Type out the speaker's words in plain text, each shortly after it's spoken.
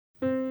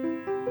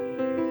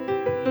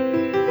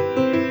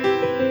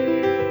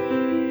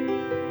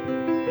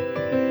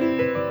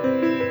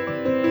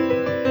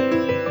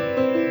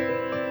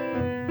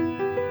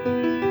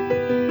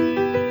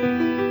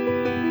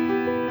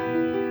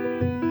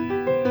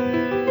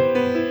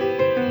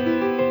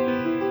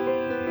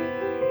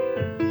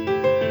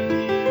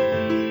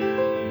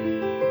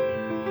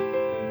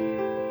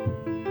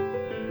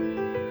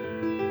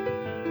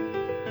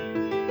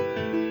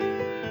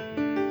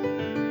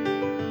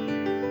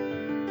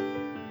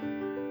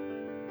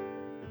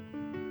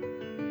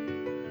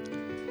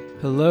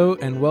Hello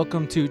and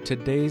welcome to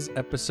today's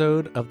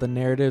episode of the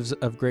Narratives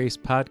of Grace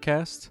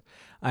podcast.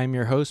 I'm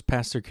your host,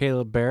 Pastor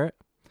Caleb Barrett.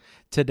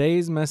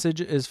 Today's message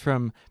is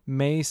from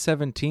May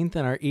 17th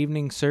in our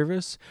evening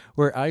service,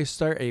 where I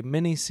start a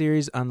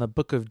mini-series on the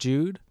book of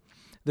Jude.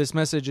 This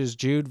message is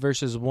Jude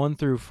verses 1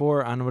 through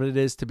 4 on what it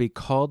is to be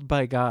called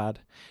by God,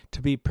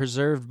 to be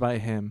preserved by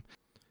Him,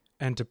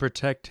 and to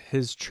protect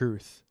His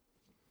truth.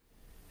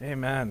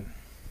 Amen.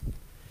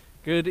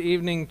 Good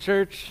evening,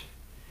 church.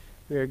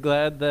 We are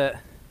glad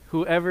that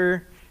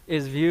whoever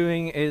is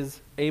viewing is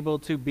able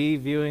to be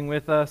viewing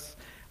with us.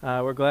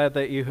 We're glad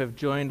that you have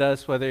joined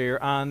us, whether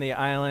you're on the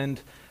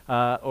island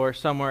or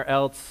somewhere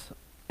else,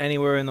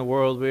 anywhere in the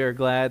world. We are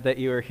glad that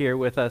you are here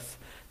with us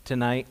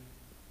tonight.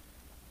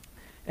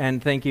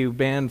 And thank you,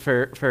 band,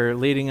 for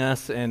leading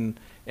us in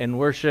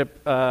worship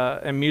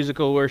and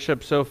musical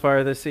worship so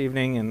far this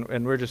evening.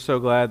 And we're just so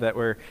glad that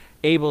we're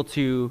able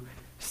to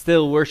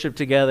still worship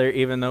together,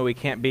 even though we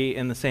can't be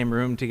in the same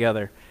room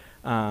together.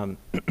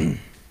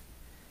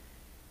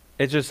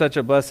 It's just such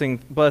a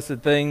blessed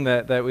thing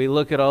that we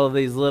look at all of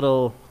these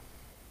little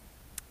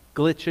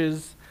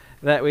glitches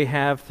that we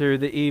have through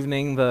the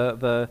evening,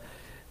 the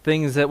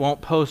things that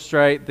won't post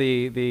right,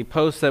 the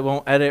posts that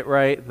won't edit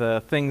right,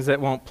 the things that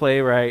won't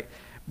play right,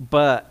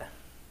 but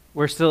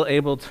we're still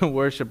able to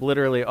worship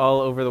literally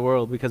all over the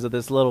world because of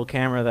this little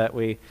camera that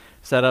we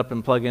set up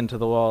and plug into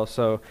the wall.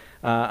 So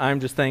I'm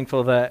just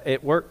thankful that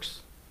it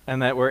works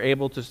and that we're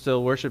able to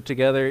still worship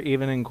together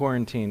even in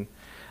quarantine.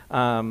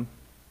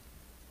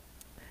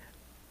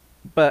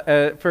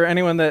 But for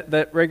anyone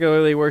that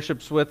regularly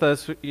worships with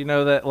us, you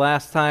know that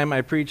last time I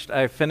preached,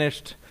 I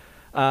finished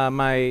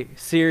my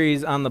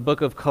series on the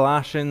book of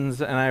Colossians,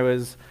 and I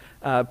was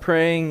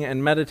praying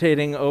and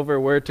meditating over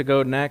where to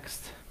go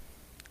next.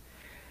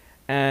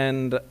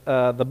 And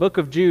the book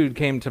of Jude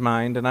came to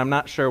mind, and I'm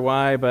not sure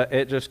why, but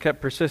it just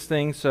kept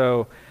persisting.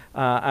 So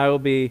I will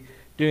be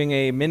doing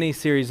a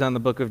mini-series on the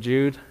book of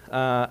Jude.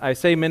 I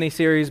say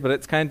mini-series, but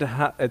it's kind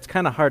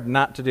of hard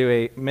not to do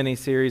a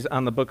mini-series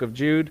on the book of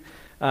Jude.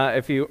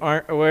 If you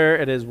aren't aware,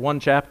 it is one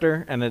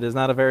chapter, and it is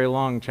not a very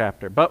long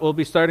chapter. But we'll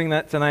be starting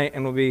that tonight,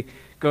 and we'll be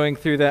going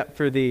through that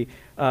for the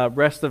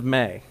rest of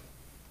May.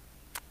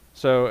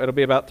 So it'll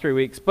be about 3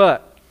 weeks.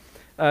 But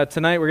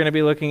tonight we're going to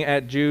be looking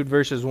at Jude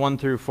verses 1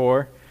 through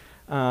 4.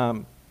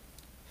 But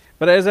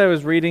as I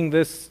was reading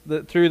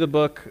through the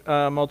book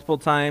multiple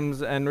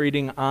times and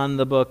reading on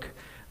the book,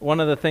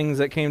 one of the things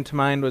that came to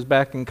mind was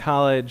back in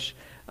college,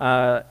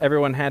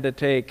 everyone had to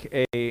take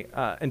a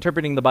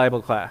interpreting the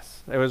Bible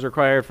class. It was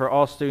required for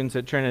all students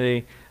at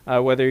Trinity,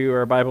 whether you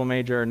were a Bible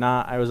major or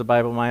not. I was a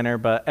Bible minor,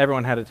 but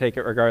everyone had to take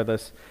it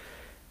regardless.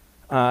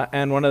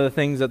 And one of the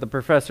things that the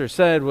professor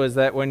said was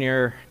that when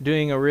you're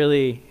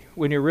really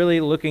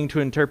looking to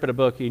interpret a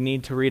book, you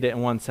need to read it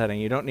in one setting.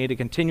 You don't need to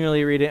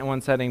continually read it in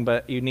one setting,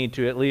 but you need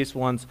to at least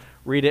once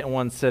read it in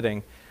one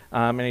sitting.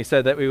 And he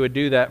said that we would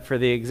do that for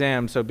the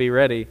exam, so be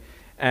ready.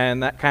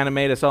 And that kind of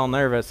made us all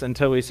nervous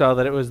until we saw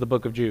that it was the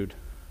book of Jude.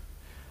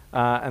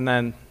 And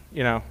then,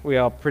 we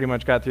all pretty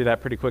much got through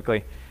that pretty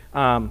quickly.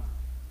 But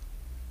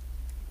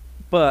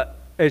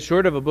as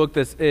short of a book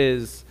this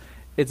is,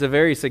 it's a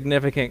very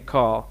significant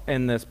call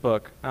in this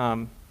book. We're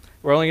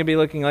only going to be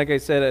looking, like I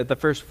said, at the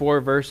first 4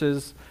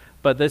 verses,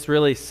 but this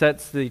really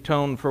sets the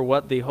tone for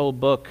what the whole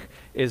book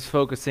is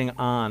focusing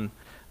on.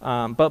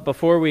 But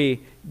before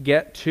we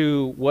get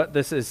to what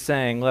this is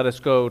saying, let us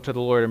go to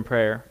the Lord in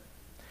prayer.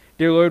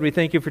 Dear Lord, we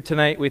thank you for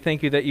tonight. We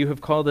thank you that you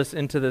have called us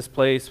into this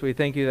place. We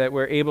thank you that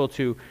we're able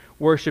to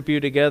worship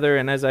you together.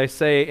 And as I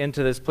say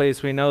into this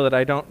place, we know that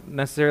I don't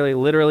necessarily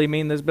literally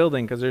mean this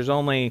building, because there's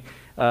only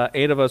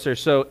 8 of us or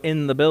so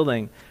in the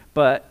building.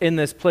 But in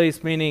this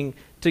place, meaning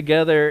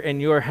together in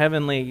your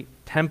heavenly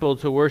temple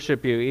to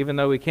worship you. Even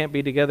though we can't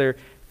be together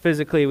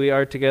physically, we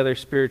are together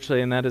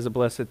spiritually, and that is a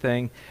blessed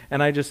thing.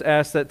 And I just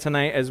ask that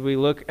tonight, as we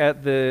look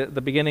at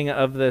the beginning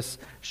of this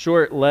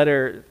short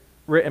letter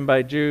written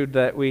by Jude,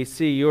 that we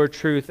see your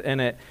truth in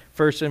it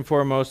first and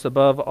foremost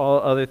above all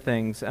other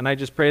things. And I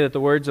just pray that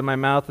the words of my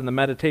mouth and the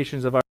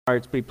meditations of our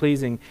hearts be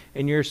pleasing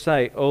in your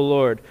sight, O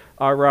Lord,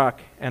 our rock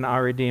and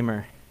our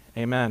Redeemer.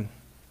 Amen.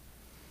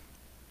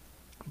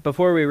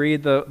 Before we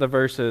read the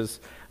verses,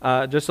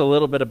 just a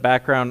little bit of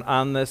background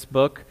on this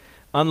book.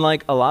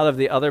 Unlike a lot of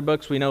the other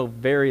books, we know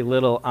very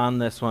little on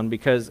this one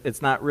because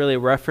it's not really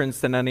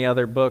referenced in any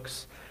other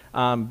books.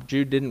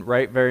 Jude didn't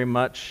write very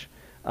much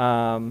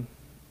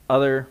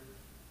other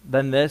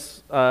than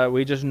this.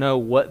 We just know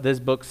what this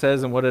book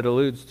says and what it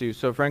alludes to.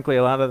 So frankly,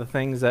 a lot of the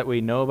things that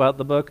we know about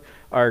the book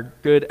are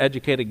good,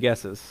 educated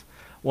guesses.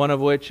 One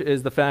of which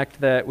is the fact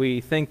that we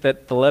think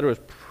that the letter was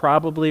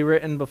probably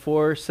written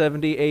before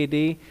 70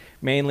 AD,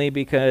 mainly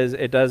because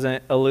it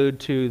doesn't allude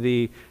to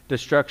the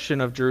destruction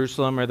of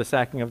Jerusalem or the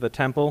sacking of the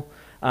temple.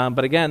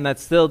 But again,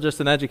 that's still just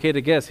an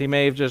educated guess. He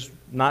may have just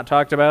not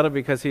talked about it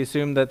because he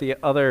assumed that the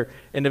other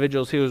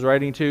individuals he was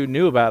writing to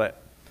knew about it.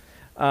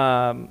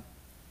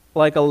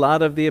 Like a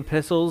lot of the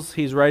epistles,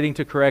 he's writing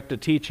to correct a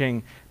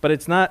teaching, but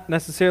it's not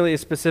necessarily a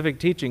specific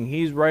teaching.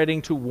 He's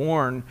writing to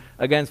warn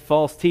against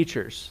false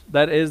teachers.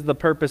 That is the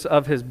purpose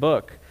of his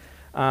book.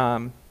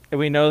 And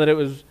we know that it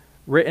was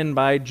written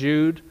by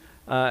Jude.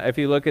 If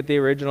you look at the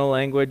original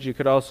language, you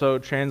could also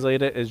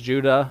translate it as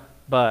Judah,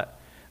 but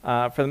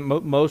for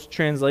most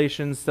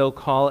translations still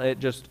call it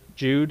just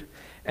Jude.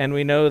 And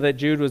we know that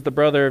Jude was the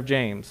brother of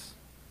James.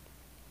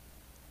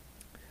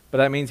 But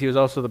that means he was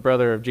also the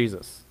brother of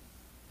Jesus.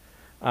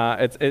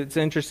 It's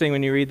interesting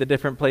when you read the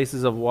different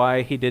places of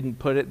why he didn't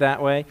put it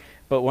that way,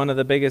 but one of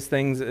the biggest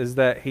things is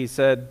that he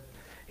said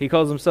he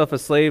calls himself a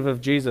slave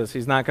of Jesus.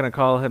 He's not going to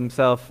call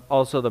himself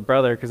also the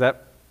brother, because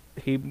that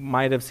he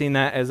might have seen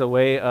that as a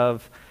way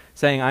of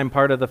saying, I'm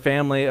part of the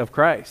family of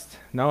Christ.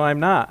 No, I'm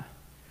not.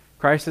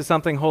 Christ is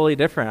something wholly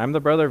different. I'm the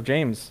brother of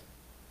James.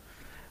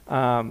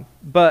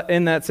 But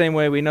in that same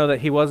way, we know that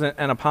he wasn't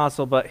an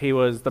apostle, but he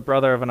was the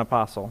brother of an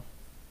apostle.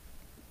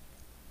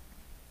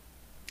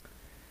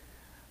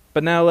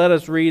 But now let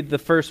us read the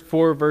first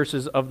 4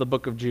 verses of the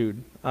book of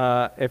Jude.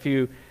 If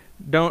you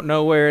don't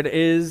know where it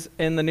is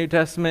in the New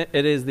Testament,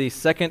 it is the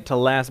second to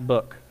last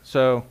book.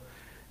 So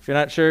if you're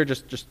not sure,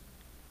 just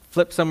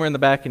flip somewhere in the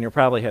back and you'll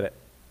probably hit it.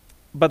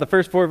 But the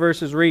first 4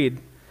 verses read,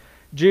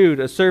 Jude,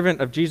 a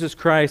servant of Jesus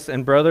Christ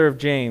and brother of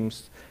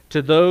James,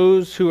 to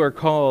those who are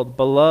called,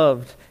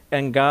 beloved,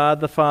 and God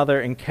the Father,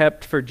 and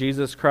kept for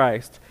Jesus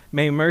Christ,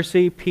 may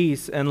mercy,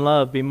 peace, and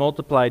love be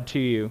multiplied to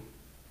you.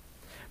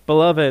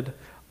 Beloved,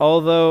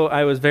 although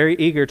I was very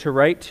eager to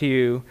write to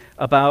you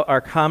about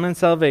our common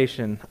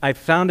salvation, I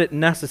found it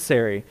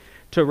necessary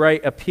to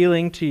write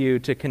appealing to you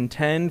to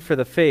contend for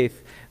the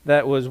faith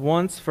that was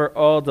once for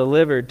all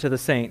delivered to the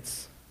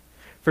saints.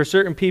 For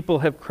certain people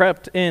have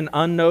crept in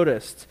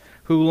unnoticed,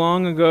 who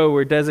long ago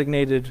were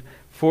designated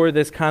for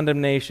this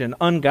condemnation,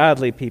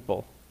 ungodly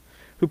people,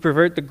 who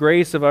pervert the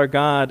grace of our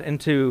God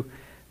into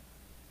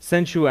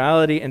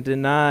sensuality and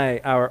deny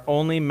our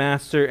only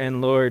Master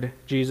and Lord,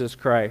 Jesus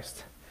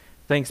Christ.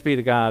 Thanks be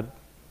to God.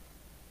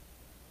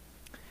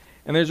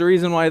 And there's a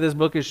reason why this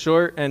book is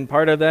short, and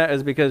part of that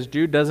is because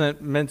Jude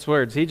doesn't mince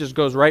words. He just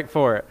goes right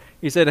for it.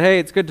 He said, hey,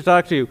 it's good to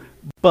talk to you,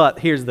 but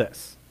here's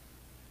this.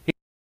 He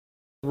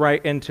goes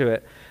right into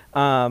it.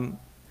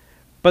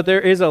 But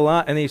there is a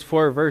lot in these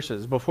 4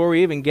 verses. Before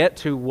we even get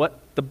to what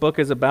the book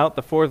is about,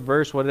 the 4th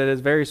verse, what it is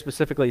very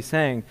specifically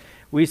saying,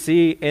 we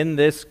see in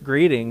this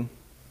greeting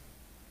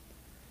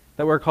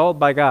that we're called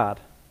by God.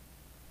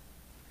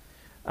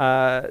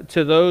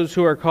 To those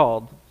who are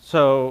called.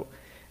 So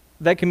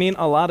that can mean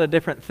a lot of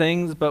different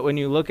things, but when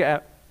you look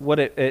at what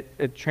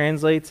it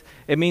translates,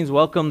 it means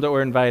welcomed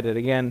or invited.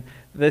 Again,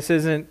 this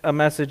isn't a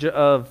message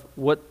of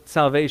what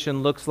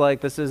salvation looks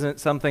like. This isn't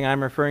something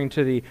I'm referring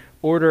to the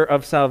order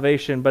of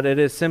salvation, but it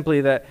is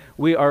simply that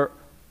we are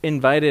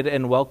invited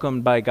and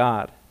welcomed by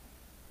God.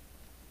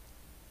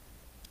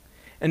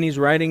 And he's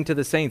writing to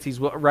the saints. He's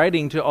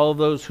writing to all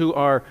those who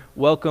are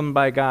welcomed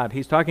by God.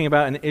 He's talking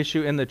about an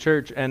issue in the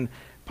church, and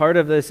part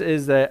of this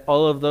is that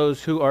all of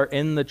those who are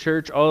in the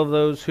church, all of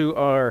those who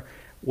are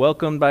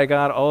welcomed by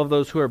God, all of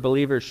those who are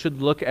believers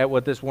should look at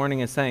what this warning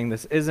is saying.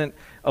 This isn't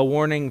a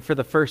warning for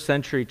the first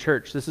century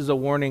church. This is a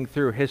warning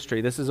through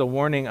history. This is a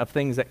warning of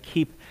things that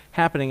keep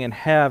happening and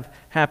have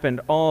happened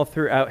all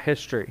throughout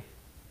history.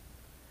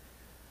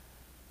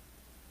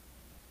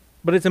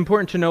 But it's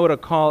important to know what a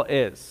call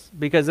is,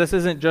 because this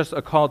isn't just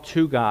a call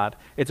to God.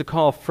 It's a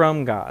call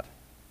from God.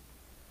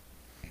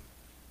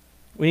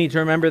 We need to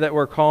remember that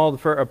we're called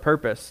for a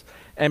purpose.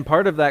 And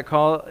part of that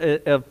call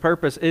of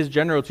purpose is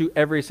general to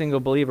every single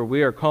believer.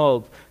 We are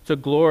called to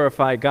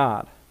glorify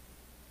God.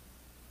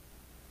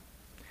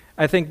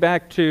 I think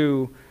back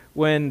to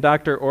when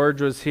Dr.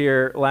 Orge was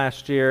here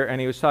last year,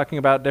 and he was talking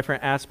about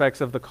different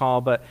aspects of the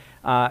call, but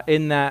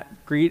in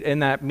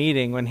that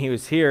meeting when he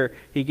was here,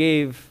 he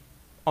gave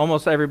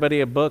almost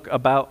everybody a book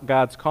about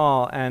God's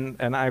call, and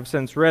I've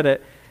since read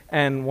it.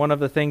 And one of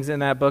the things in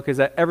that book is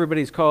that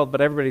everybody's called, but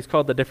everybody's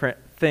called to different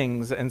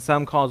things, and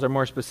some calls are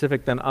more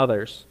specific than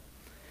others.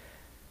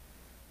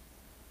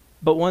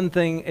 But one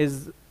thing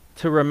is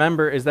to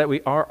remember is that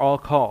we are all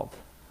called.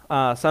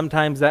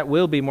 Sometimes that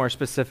will be more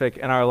specific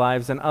in our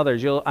lives than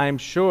others. I'm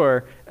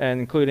sure,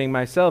 and including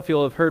myself,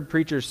 you'll have heard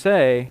preachers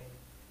say,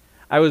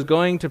 I was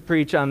going to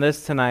preach on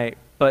this tonight,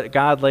 but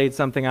God laid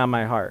something on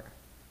my heart.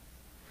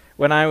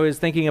 When I was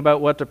thinking about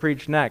what to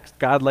preach next,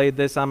 God laid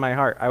this on my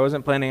heart. I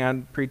wasn't planning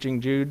on preaching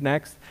Jude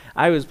next.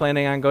 I was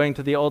planning on going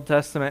to the Old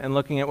Testament and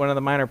looking at one of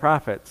the minor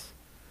prophets.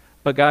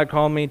 But God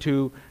called me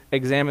to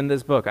examine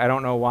this book. I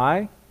don't know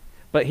why,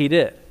 but he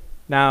did.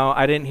 Now,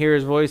 I didn't hear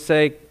his voice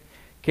say,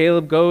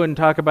 Caleb, go and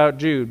talk about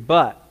Jude,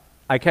 but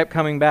I kept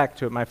coming back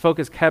to it. My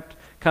focus kept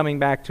coming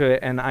back to it,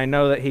 and I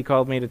know that he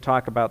called me to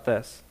talk about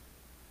this.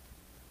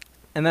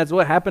 And that's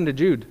what happened to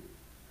Jude.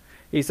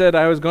 He said,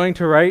 I was going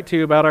to write to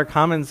you about our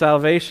common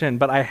salvation,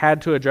 but I had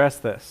to address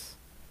this.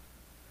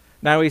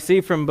 Now we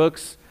see from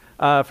books,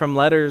 from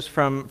letters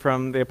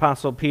from the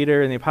Apostle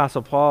Peter and the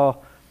Apostle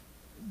Paul,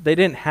 they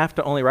didn't have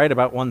to only write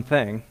about one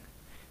thing.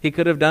 He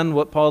could have done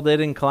what Paul did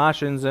in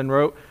Colossians and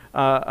wrote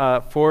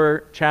a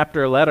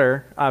 4-chapter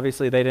letter.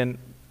 Obviously, they didn't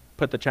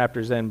put the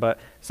chapters in, but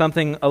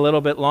something a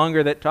little bit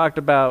longer that talked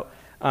about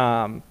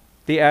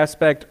the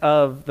aspect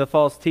of the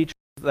false teachers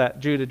that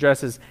Jude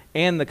addresses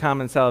and the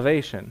common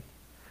salvation.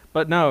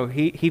 But no,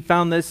 he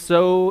found this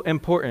so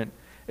important.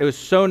 It was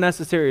so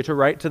necessary to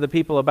write to the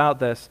people about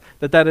this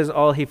that is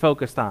all he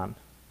focused on.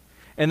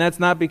 And that's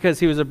not because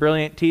he was a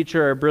brilliant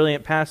teacher or a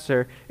brilliant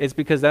pastor. It's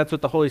because that's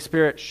what the Holy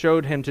Spirit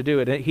showed him to do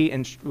it.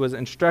 He was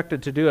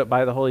instructed to do it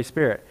by the Holy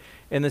Spirit.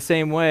 In the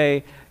same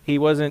way, he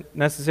wasn't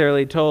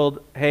necessarily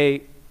told,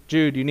 hey,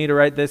 Jude, you need to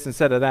write this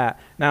instead of that.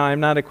 Now, I'm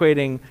not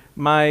equating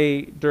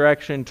my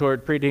direction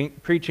toward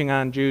preaching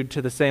on Jude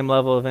to the same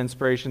level of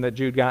inspiration that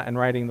Jude got in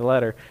writing the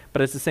letter,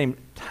 but it's the same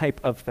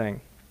type of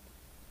thing.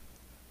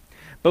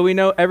 But we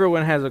know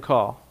everyone has a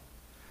call.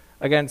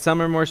 Again,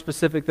 some are more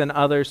specific than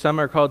others. Some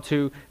are called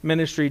to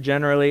ministry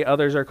generally.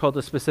 Others are called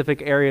to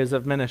specific areas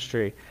of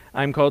ministry.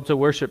 I'm called to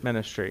worship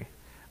ministry.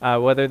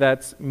 Whether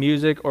that's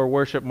music or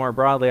worship more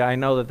broadly, I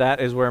know that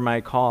is where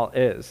my call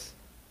is.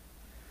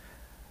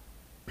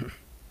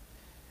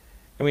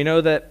 And we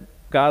know that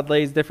God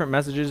lays different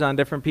messages on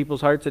different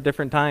people's hearts at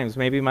different times.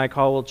 Maybe my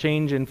call will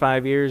change in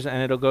 5 years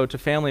and it'll go to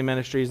family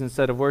ministries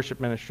instead of worship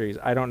ministries.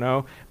 I don't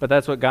know, but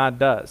that's what God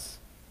does.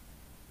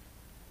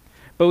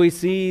 But we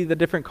see the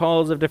different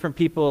calls of different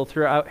people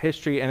throughout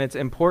history, and it's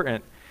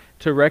important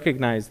to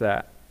recognize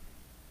that.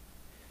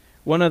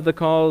 One of the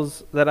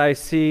calls that I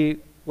see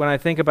when I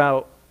think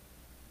about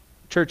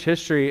church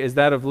history is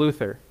that of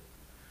Luther.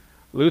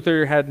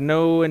 Luther had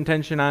no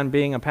intention on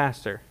being a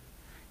pastor.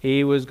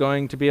 He was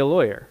going to be a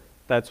lawyer.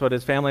 That's what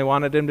his family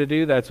wanted him to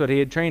do. That's what he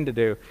had trained to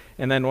do.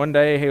 And then one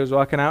day he was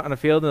walking out in a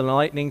field and a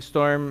lightning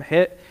storm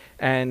hit,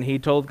 and he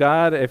told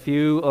God, if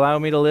you allow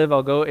me to live,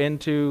 I'll go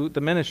into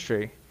the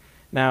ministry.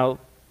 Now,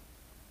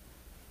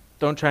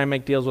 don't try and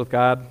make deals with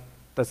God.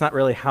 That's not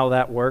really how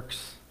that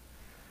works.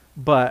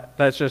 But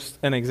that's just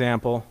an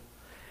example.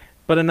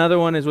 But another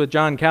one is with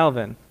John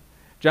Calvin.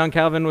 John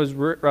Calvin was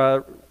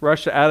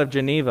rushed out of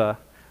Geneva,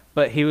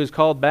 but he was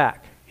called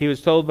back. He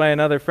was told by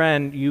another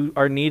friend, you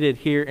are needed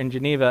here in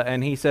Geneva.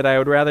 And he said, I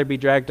would rather be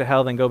dragged to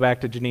hell than go back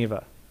to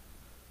Geneva.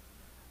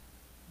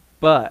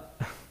 But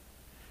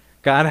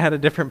God had a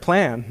different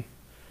plan.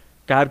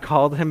 God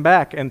called him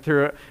back, and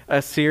through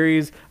a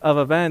series of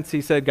events,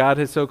 he said, God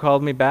has so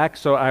called me back,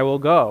 so I will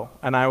go,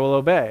 and I will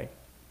obey.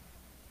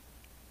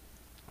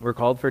 We're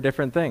called for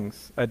different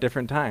things at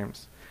different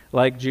times.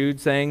 Like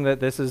Jude saying that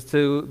this is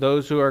to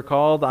those who are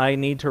called, I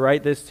need to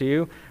write this to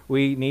you.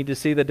 We need to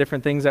see the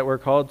different things that we're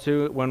called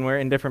to when we're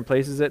in different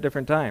places at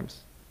different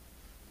times.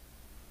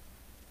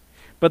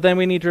 But then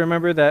we need to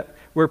remember that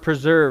we're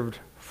preserved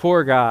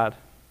for God,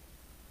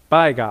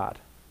 by God.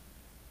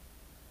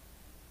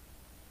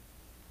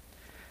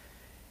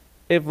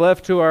 If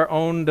left to our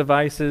own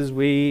devices,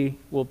 we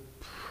will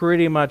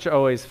pretty much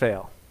always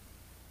fail.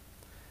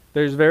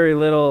 There's very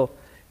little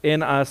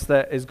in us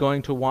that is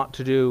going to want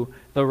to do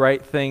the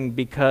right thing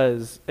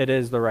because it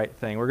is the right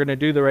thing. We're going to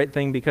do the right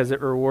thing because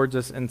it rewards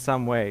us in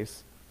some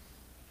ways.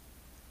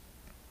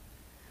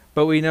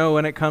 But we know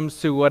when it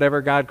comes to whatever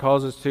God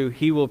calls us to,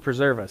 He will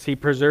preserve us. He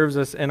preserves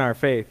us in our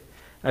faith.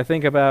 I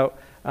think about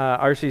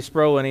R.C.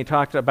 Sproul when he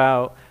talked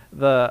about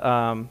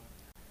the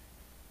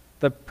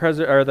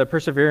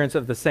perseverance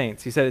of the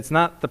saints. He said it's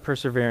not the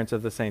perseverance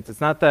of the saints.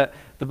 It's not that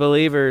the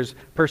believers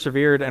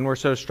persevered and were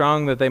so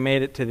strong that they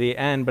made it to the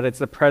end, but it's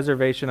the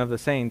preservation of the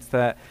saints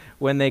that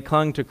when they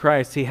clung to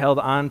Christ, He held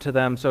on to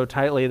them so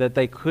tightly that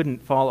they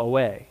couldn't fall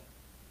away.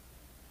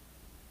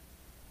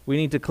 We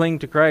need to cling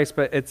to Christ,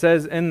 but it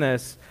says in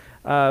this,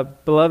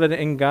 beloved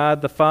in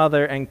God the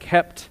Father and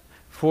kept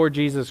for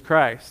Jesus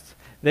Christ.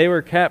 They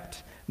were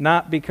kept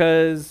not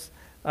because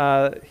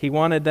He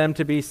wanted them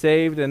to be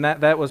saved, and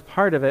that was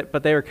part of it,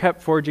 but they were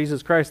kept for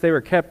Jesus Christ. They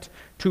were kept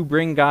to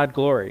bring God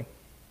glory.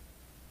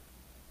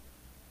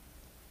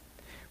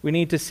 We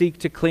need to seek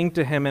to cling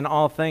to Him in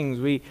all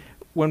things.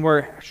 When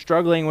we're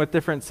struggling with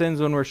different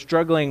sins, when we're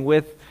struggling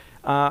with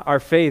our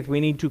faith, we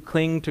need to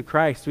cling to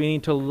Christ. We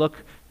need to look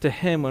to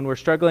Him. When we're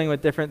struggling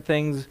with different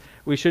things,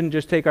 we shouldn't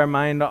just take our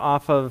mind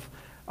off of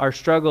our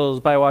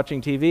struggles by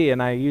watching TV,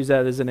 and I use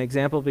that as an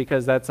example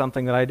because that's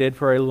something that I did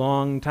for a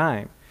long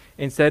time.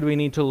 Instead, we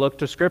need to look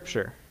to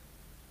Scripture.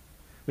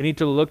 We need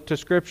to look to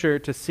Scripture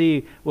to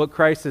see what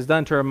Christ has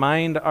done, to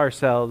remind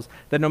ourselves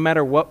that no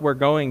matter what we're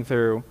going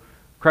through,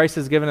 Christ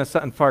has given us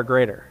something far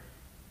greater.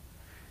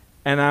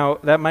 And now,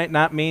 that might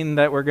not mean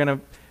that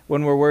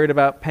when we're worried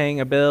about paying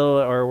a bill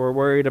or we're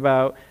worried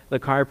about the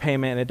car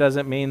payment, it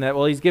doesn't mean that,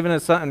 well, He's given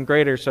us something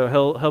greater, so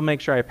He'll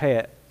make sure I pay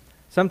it.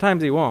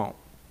 Sometimes He won't.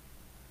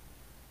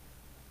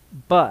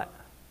 But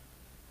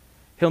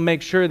He'll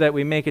make sure that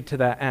we make it to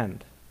that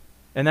end.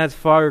 And that's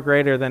far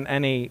greater than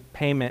any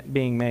payment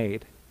being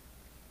made.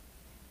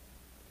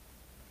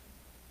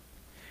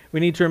 We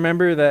need to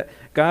remember that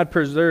God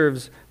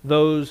preserves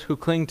those who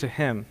cling to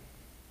Him.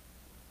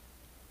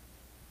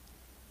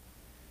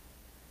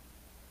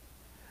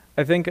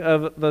 I think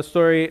of the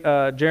story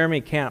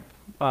Jeremy Camp,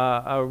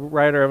 a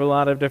writer of a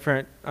lot of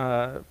different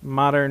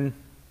modern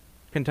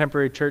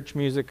contemporary church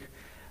music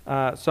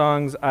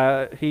songs.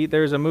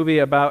 There's a movie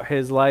about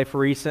his life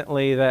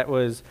recently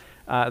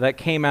that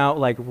came out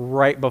like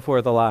right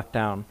before the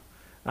lockdown.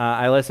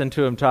 I listened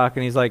to him talk,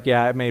 and he's like,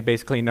 yeah, it made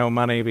basically no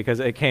money because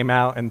it came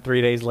out, and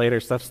 3 days later,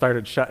 stuff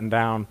started shutting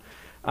down.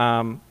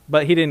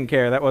 But he didn't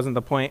care. That wasn't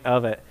the point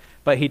of it.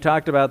 But he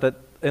talked about that,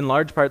 in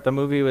large part, the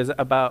movie was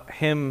about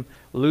him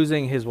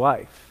losing his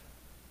wife.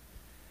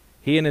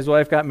 He and his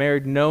wife got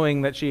married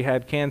knowing that she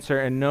had cancer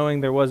and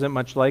knowing there wasn't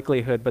much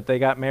likelihood, but they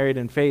got married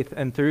in faith.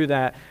 And through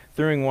that,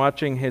 through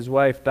watching his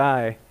wife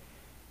die,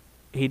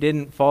 he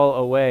didn't fall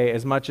away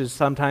as much as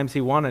sometimes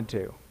he wanted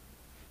to.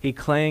 He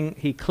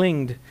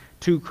clinged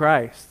to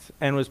Christ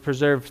and was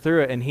preserved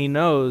through it, and he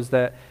knows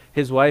that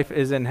his wife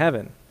is in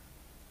heaven.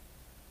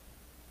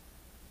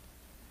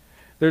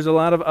 There's a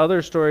lot of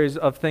other stories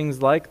of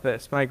things like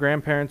this. My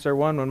grandparents are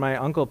one when my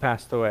uncle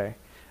passed away.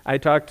 I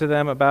talked to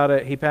them about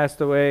it. He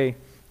passed away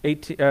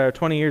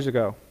 20 years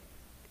ago.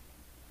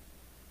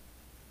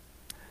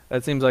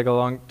 That seems like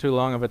too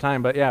long of a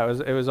time, but yeah,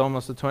 it was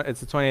almost it's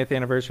the 20th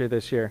anniversary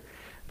this year.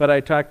 But I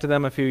talked to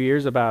them a few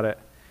years about it,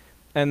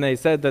 and they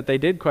said that they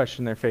did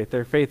question their faith.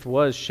 Their faith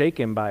was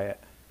shaken by it.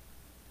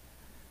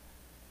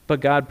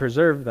 But God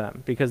preserved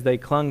them because they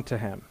clung to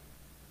him.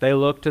 They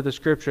looked to the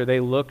scripture.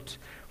 They looked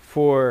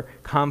for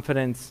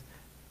confidence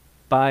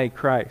by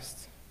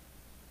Christ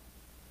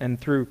and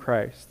through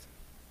Christ.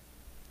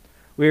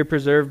 We are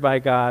preserved by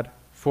God,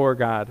 for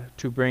God,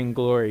 to bring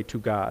glory to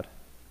God.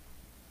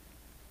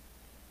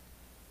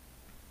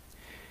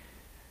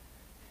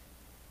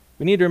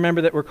 We need to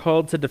remember that we're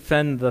called to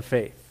defend the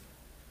faith.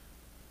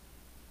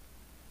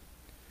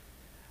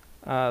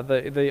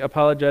 The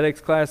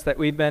apologetics class that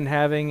we've been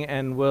having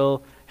and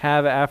will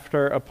have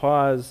after a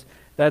pause,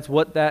 that's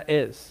what that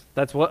is.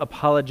 That's what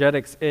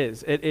apologetics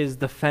is. It is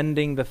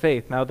defending the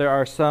faith. Now, there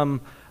are some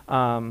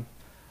of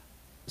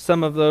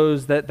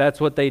those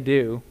that's what they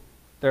do.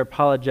 They're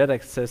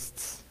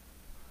apologetics.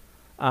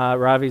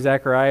 Ravi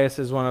Zacharias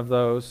is one of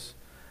those.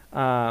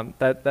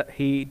 That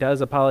he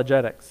does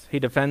apologetics. He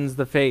defends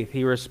the faith.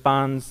 He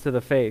responds to the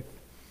faith.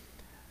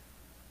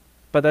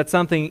 But that's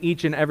something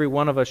each and every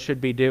one of us should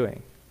be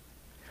doing.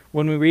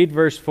 When we read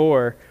verse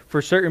 4,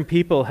 for certain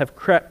people have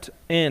crept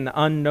in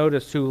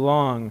unnoticed who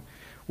long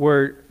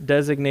were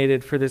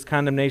designated for this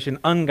condemnation,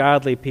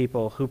 ungodly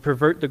people who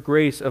pervert the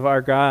grace of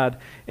our God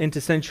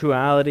into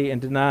sensuality and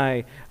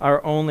deny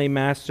our only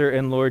Master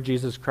and Lord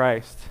Jesus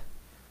Christ.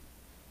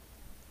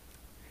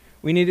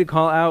 We need to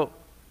call out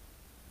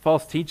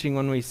false teaching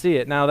when we see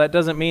it. Now, that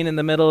doesn't mean in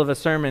the middle of a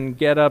sermon,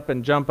 get up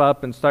and jump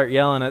up and start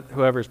yelling at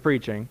whoever's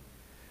preaching.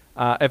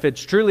 If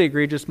it's truly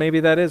egregious, maybe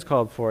that is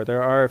called for.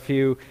 There are a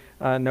few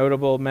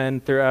notable men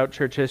throughout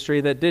church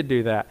history that did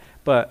do that.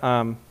 But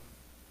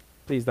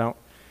please don't.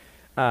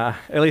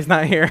 At least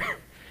not here.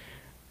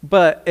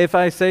 But if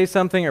I say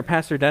something, or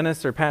Pastor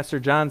Dennis or Pastor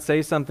John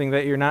say something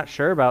that you're not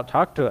sure about,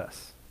 talk to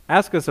us.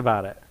 Ask us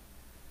about it.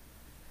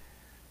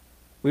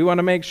 We want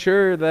to make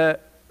sure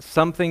that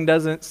something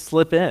doesn't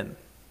slip in.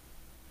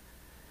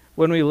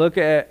 When we look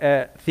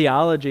at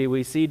theology,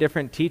 we see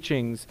different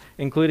teachings,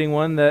 including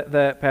one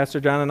that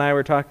Pastor John and I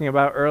were talking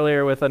about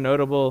earlier with a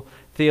notable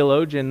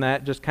theologian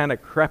that just kind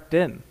of crept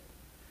in.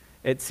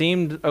 It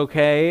seemed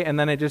okay, and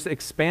then it just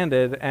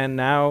expanded, and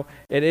now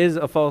it is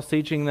a false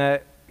teaching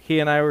that he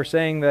and I were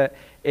saying that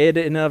it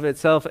in and of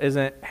itself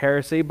isn't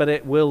heresy, but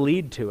it will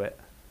lead to it.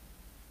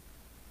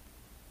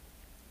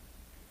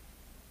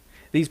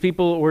 These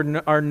people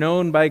are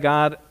known by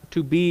God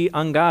to be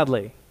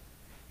ungodly.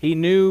 He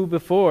knew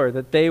before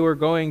that they were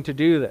going to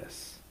do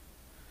this.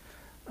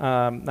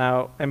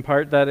 Now, in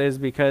part, that is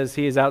because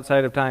he is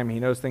outside of time. He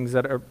knows things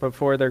that are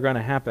before they're going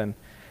to happen.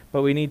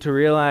 But we need to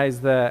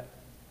realize that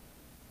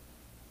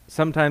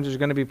sometimes there's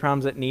going to be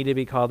problems that need to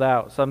be called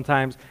out.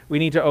 Sometimes we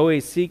need to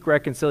always seek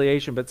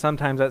reconciliation, but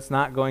sometimes that's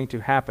not going to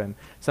happen.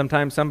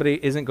 Sometimes somebody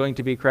isn't going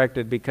to be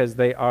corrected because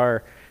they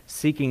are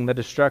seeking the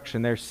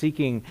destruction. They're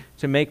seeking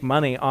to make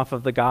money off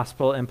of the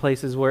gospel in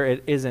places where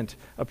it isn't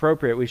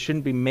appropriate. We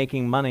shouldn't be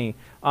making money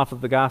off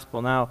of the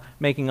gospel. Now,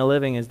 making a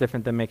living is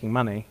different than making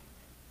money.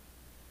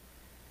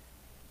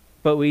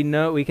 But we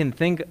know we can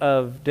think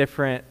of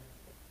different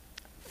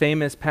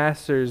famous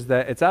pastors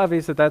that it's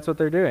obvious that that's what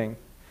they're doing.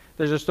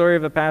 There's a story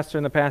of a pastor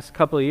in the past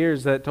couple of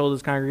years that told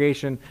his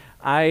congregation,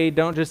 I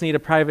don't just need a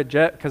private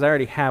jet because I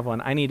already have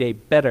one. I need a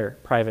better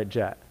private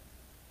jet.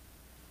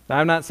 Now,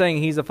 I'm not saying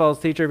he's a false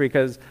teacher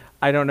because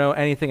I don't know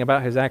anything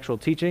about his actual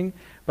teaching,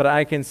 but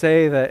I can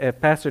say that if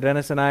Pastor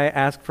Dennis and I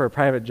ask for a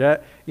private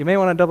jet, you may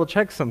want to double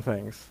check some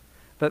things.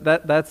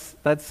 That's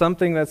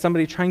something that's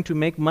somebody trying to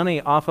make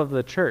money off of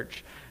the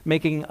church,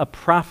 making a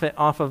profit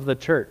off of the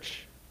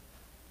church.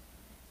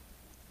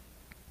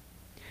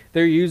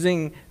 They're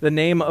using the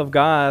name of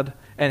God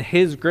and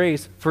his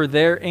grace for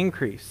their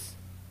increase.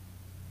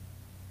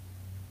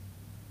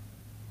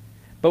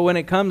 But when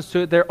it comes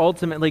to it, they're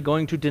ultimately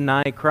going to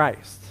deny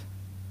Christ.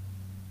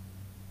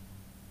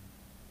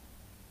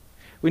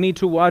 We need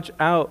to watch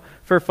out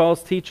for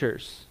false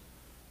teachers.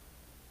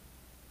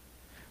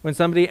 When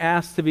somebody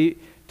asks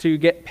to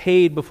get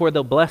paid before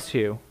they'll bless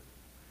you,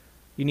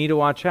 you need to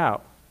watch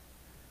out.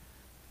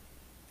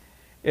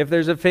 If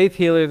there's a faith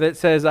healer that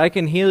says, I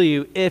can heal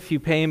you if you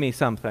pay me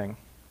something,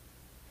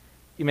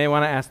 you may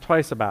want to ask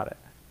twice about it.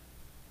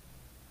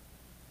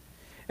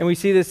 And we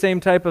see the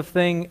same type of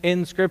thing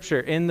in Scripture,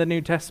 in the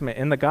New Testament,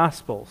 in the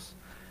Gospels.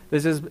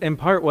 This is in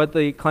part what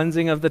the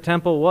cleansing of the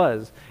temple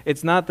was.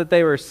 It's not that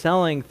they were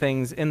selling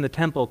things in the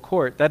temple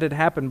court. That had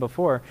happened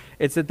before.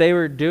 It's that they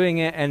were doing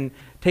it and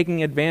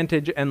taking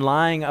advantage and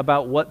lying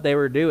about what they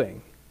were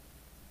doing.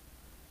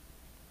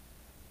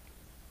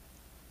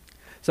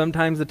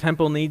 Sometimes the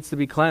temple needs to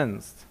be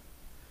cleansed.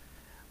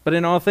 But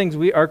in all things,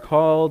 we are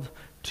called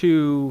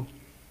to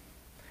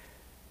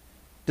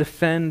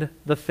defend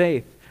the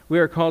faith. We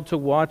are called to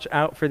watch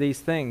out for these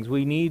things.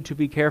 We need to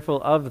be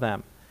careful of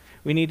them.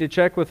 We need to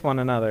check with one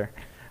another.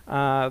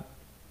 And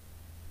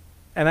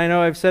I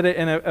know I've said it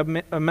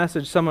in a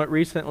message somewhat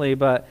recently,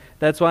 but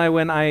that's why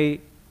when I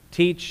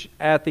teach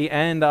at the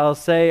end, I'll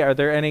say, are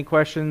there any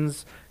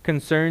questions,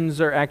 concerns,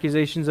 or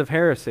accusations of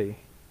heresy?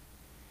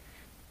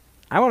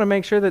 I want to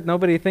make sure that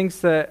nobody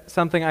thinks that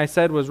something I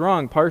said was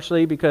wrong,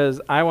 partially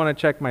because I want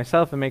to check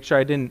myself and make sure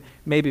I didn't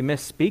maybe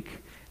misspeak.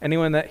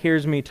 Anyone that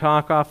hears me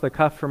talk off the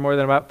cuff for more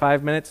than about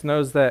 5 minutes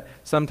knows that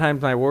sometimes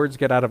my words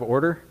get out of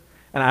order,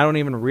 and I don't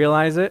even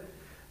realize it.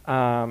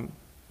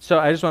 So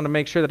I just want to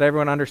make sure that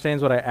everyone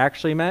understands what I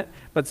actually meant.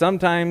 But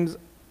sometimes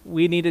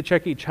we need to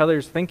check each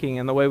other's thinking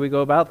and the way we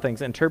go about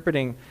things,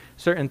 interpreting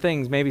certain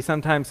things. Maybe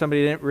sometimes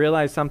somebody didn't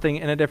realize something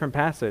in a different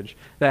passage.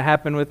 That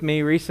happened with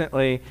me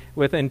recently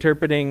with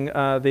interpreting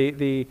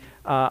the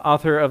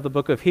author of the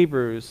book of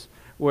Hebrews,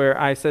 where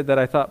I said that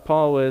I thought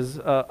Paul was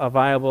a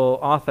viable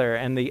author,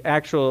 and the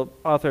actual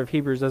author of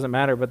Hebrews doesn't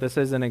matter, but this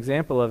is an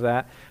example of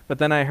that. But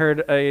then I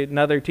heard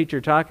another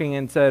teacher talking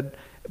and said,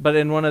 but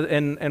in one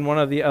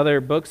of the other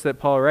books that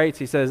Paul writes,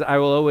 he says, I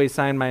will always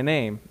sign my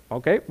name.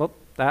 Okay, well,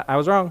 I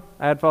was wrong.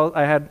 I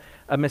had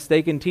a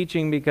mistaken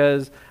teaching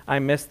because I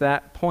missed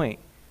that point.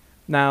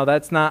 Now,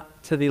 that's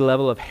not to the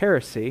level of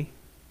heresy,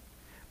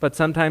 but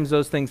sometimes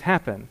those things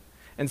happen.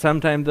 And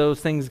sometimes those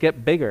things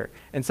get bigger.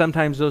 And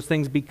sometimes those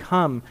things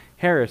become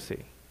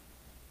heresy.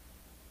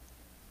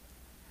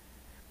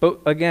 But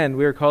again,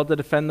 we are called to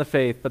defend the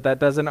faith, but that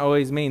doesn't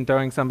always mean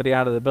throwing somebody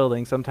out of the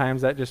building.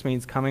 Sometimes that just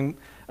means coming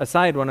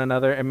aside one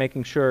another and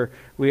making sure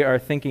we are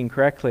thinking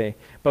correctly.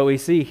 But we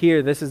see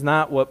here, this is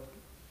not what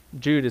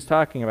Jude is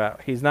talking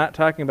about. He's not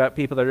talking about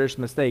people that are just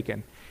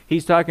mistaken.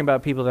 He's talking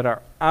about people that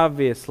are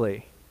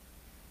obviously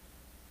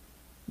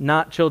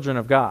not children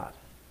of God.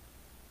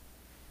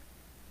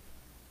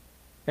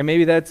 And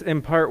maybe that's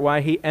in part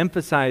why he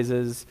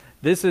emphasizes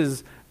this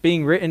is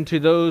being written to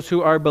those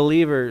who are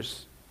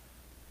believers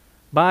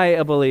by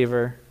a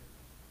believer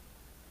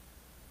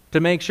to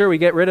make sure we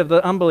get rid of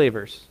the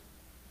unbelievers.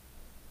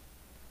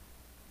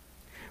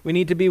 We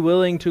need to be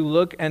willing to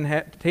look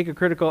and take a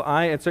critical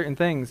eye at certain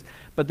things.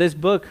 But this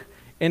book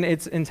in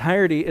its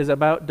entirety is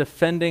about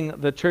defending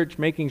the church,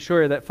 making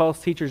sure that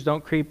false teachers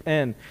don't creep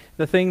in.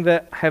 The thing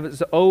that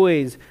has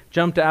always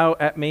jumped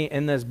out at me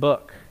in this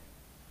book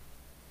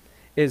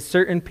is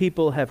certain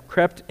people have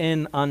crept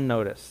in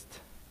unnoticed.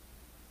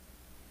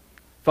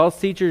 False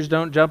teachers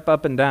don't jump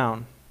up and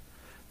down.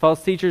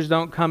 False teachers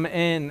don't come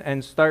in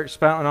and start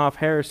spouting off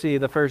heresy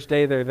the first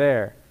day they're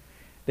there.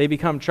 They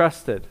become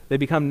trusted. They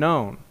become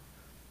known.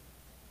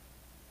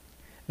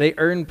 They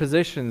earn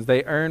positions.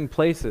 They earn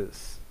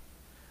places.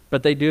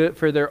 But they do it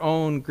for their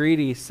own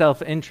greedy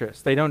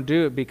self-interest. They don't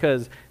do it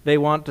because they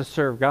want to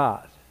serve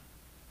God.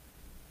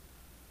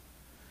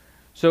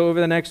 So over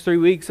the next 3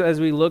 weeks, as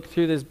we look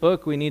through this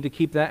book, we need to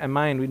keep that in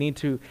mind. We need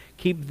to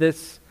keep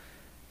this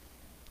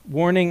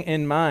warning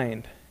in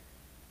mind.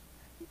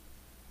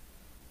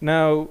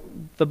 Now,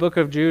 the book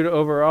of Jude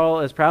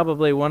overall is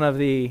probably one of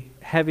the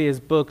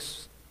heaviest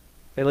books,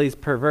 at least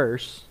per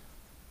verse.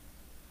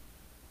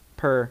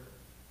 Per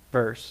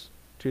verse.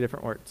 2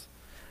 different words.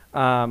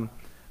 But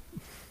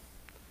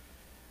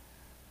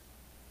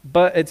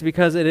it's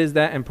because it is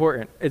that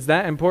important. It's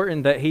that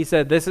important that he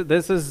said, this is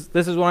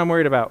what I'm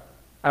worried about.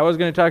 I was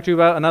going to talk to you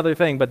about another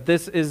thing, but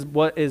this is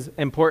what is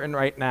important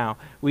right now.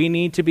 We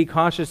need to be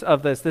cautious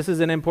of this. This is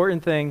an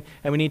important thing,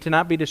 and we need to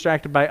not be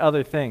distracted by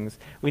other things.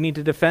 We need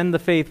to defend the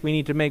faith. We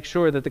need to make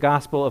sure that the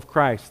gospel of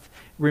Christ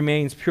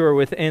remains pure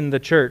within the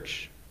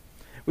church.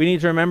 We need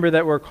to remember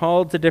that we're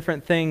called to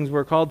different things.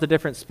 We're called to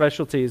different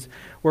specialties.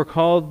 We're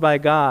called by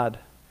God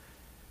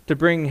to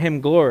bring him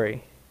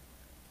glory.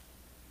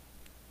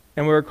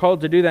 And we're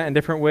called to do that in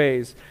different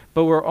ways,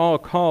 but we're all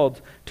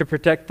called to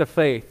protect the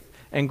faith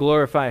and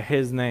glorify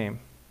his name.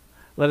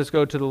 Let us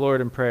go to the Lord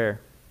in prayer.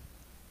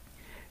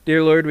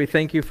 Dear Lord, we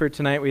thank you for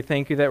tonight. We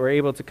thank you that we're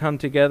able to come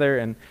together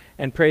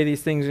and pray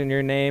these things in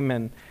your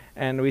name.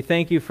 And we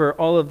thank you for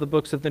all of the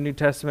books of the New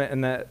Testament,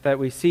 and that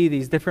we see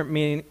these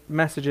different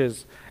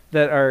messages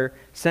that are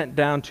sent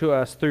down to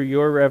us through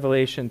your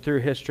revelation, through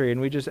history.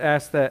 And we just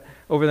ask that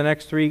over the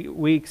next 3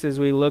 weeks, as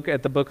we look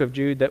at the book of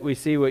Jude, that we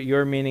see what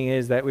your meaning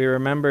is, that we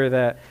remember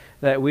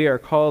that we are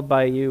called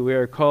by you. We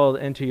are called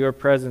into your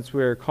presence.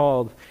 We are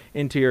called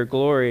into your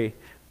glory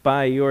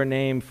by your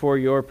name for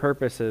your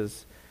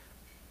purposes.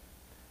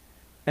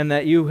 and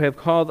that you have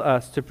called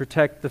us to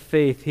protect the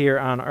faith here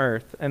on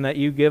earth, and that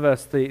you give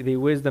us the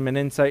wisdom and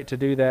insight to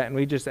do that. And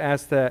we just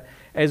ask that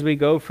as we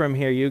go from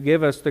here, you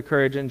give us the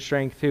courage and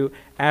strength to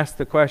ask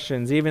the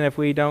questions, even if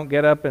we don't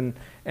get up and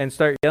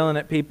start yelling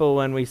at people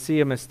when we see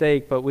a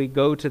mistake, but we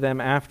go to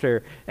them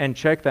after and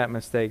check that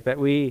mistake, that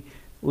we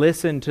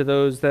listen to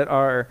those that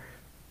are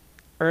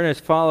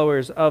earnest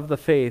followers of the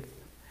faith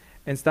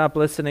and stop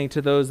listening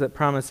to those that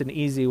promise an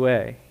easy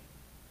way.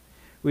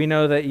 We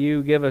know that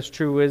you give us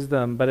true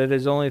wisdom, but it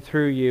is only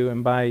through you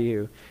and by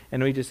you.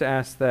 And we just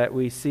ask that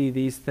we see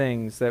these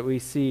things, that we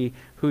see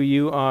who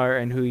you are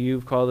and who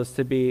you've called us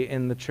to be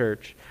in the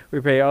church. We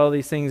pray all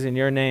these things in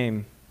your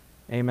name.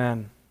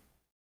 Amen.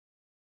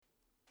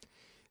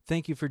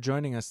 Thank you for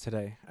joining us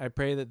today. I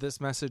pray that this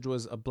message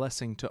was a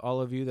blessing to all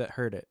of you that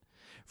heard it.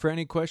 For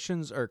any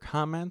questions or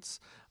comments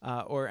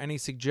or any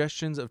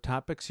suggestions of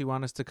topics you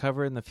want us to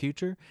cover in the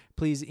future,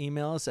 please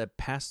email us at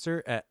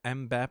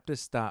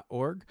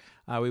pastor@mbaptist.org.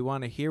 We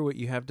want to hear what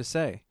you have to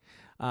say.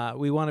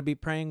 We want to be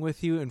praying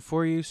with you and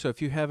for you, so if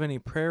you have any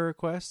prayer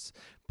requests,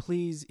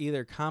 please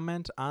either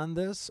comment on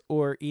this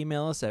or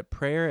email us at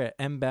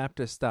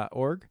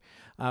prayer@mbaptist.org.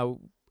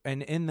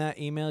 And in that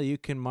email, you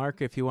can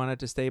mark if you want it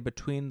to stay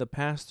between the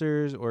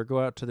pastors or go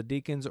out to the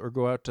deacons or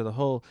go out to the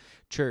whole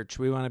church.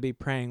 We want to be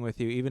praying with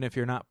you, even if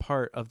you're not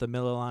part of the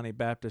Mililani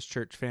Baptist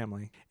Church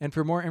family. And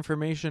for more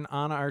information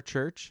on our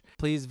church,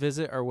 please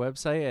visit our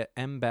website at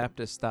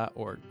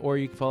mbaptist.org, or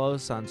you can follow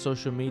us on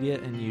social media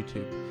and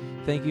YouTube.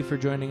 Thank you for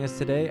joining us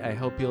today. I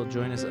hope you'll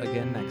join us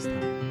again next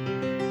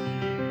time.